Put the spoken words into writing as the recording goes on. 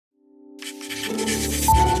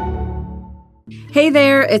Hey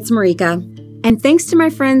there, it's Marika. And thanks to my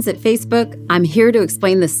friends at Facebook, I'm here to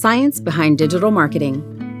explain the science behind digital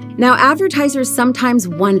marketing. Now, advertisers sometimes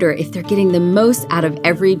wonder if they're getting the most out of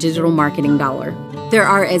every digital marketing dollar. There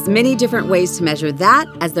are as many different ways to measure that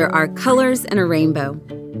as there are colors in a rainbow.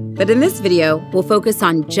 But in this video, we'll focus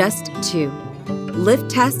on just two: lift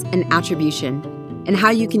tests and attribution, and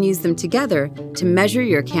how you can use them together to measure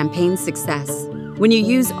your campaign's success. When you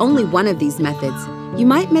use only one of these methods, you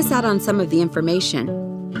might miss out on some of the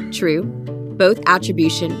information. True, both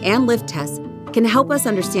attribution and lift tests can help us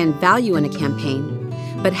understand value in a campaign,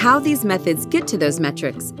 but how these methods get to those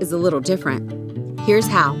metrics is a little different. Here's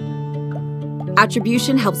how.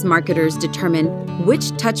 Attribution helps marketers determine which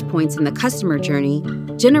touchpoints in the customer journey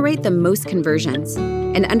generate the most conversions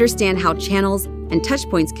and understand how channels and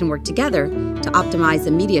touchpoints can work together to optimize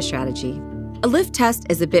a media strategy. A lift test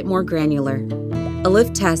is a bit more granular. A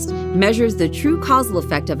lift test measures the true causal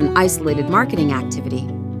effect of an isolated marketing activity.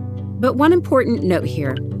 But one important note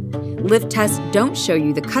here: lift tests don't show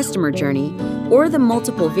you the customer journey or the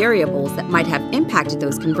multiple variables that might have impacted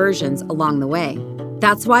those conversions along the way.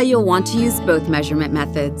 That's why you'll want to use both measurement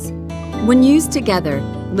methods. When used together,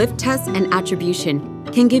 lift tests and attribution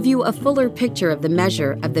can give you a fuller picture of the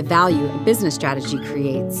measure of the value a business strategy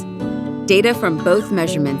creates. Data from both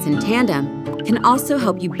measurements in tandem can also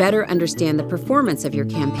help you better understand the performance of your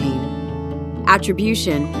campaign.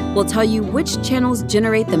 Attribution will tell you which channels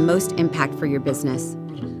generate the most impact for your business.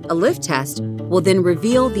 A lift test will then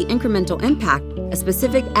reveal the incremental impact a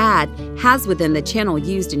specific ad has within the channel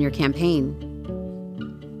used in your campaign.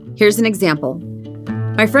 Here's an example.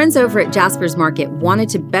 My friends over at Jasper's Market wanted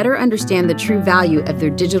to better understand the true value of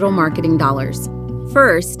their digital marketing dollars.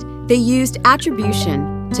 First, they used attribution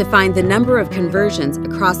to find the number of conversions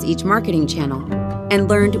across each marketing channel and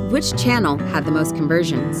learned which channel had the most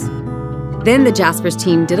conversions. Then the Jasper's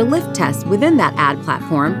team did a lift test within that ad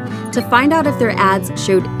platform to find out if their ads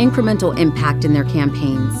showed incremental impact in their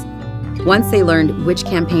campaigns. Once they learned which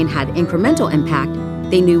campaign had incremental impact,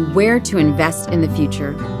 they knew where to invest in the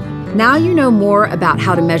future. Now you know more about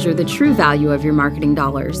how to measure the true value of your marketing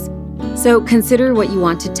dollars. So consider what you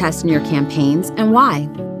want to test in your campaigns and why.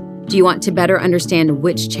 Do you want to better understand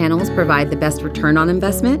which channels provide the best return on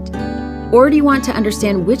investment? Or do you want to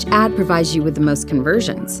understand which ad provides you with the most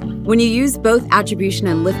conversions? When you use both attribution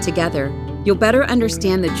and lift together, you'll better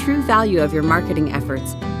understand the true value of your marketing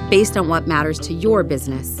efforts based on what matters to your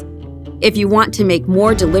business. If you want to make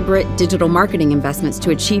more deliberate digital marketing investments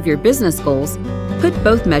to achieve your business goals, put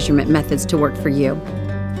both measurement methods to work for you.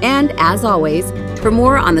 And as always, for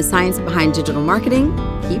more on the science behind digital marketing,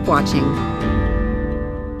 keep watching.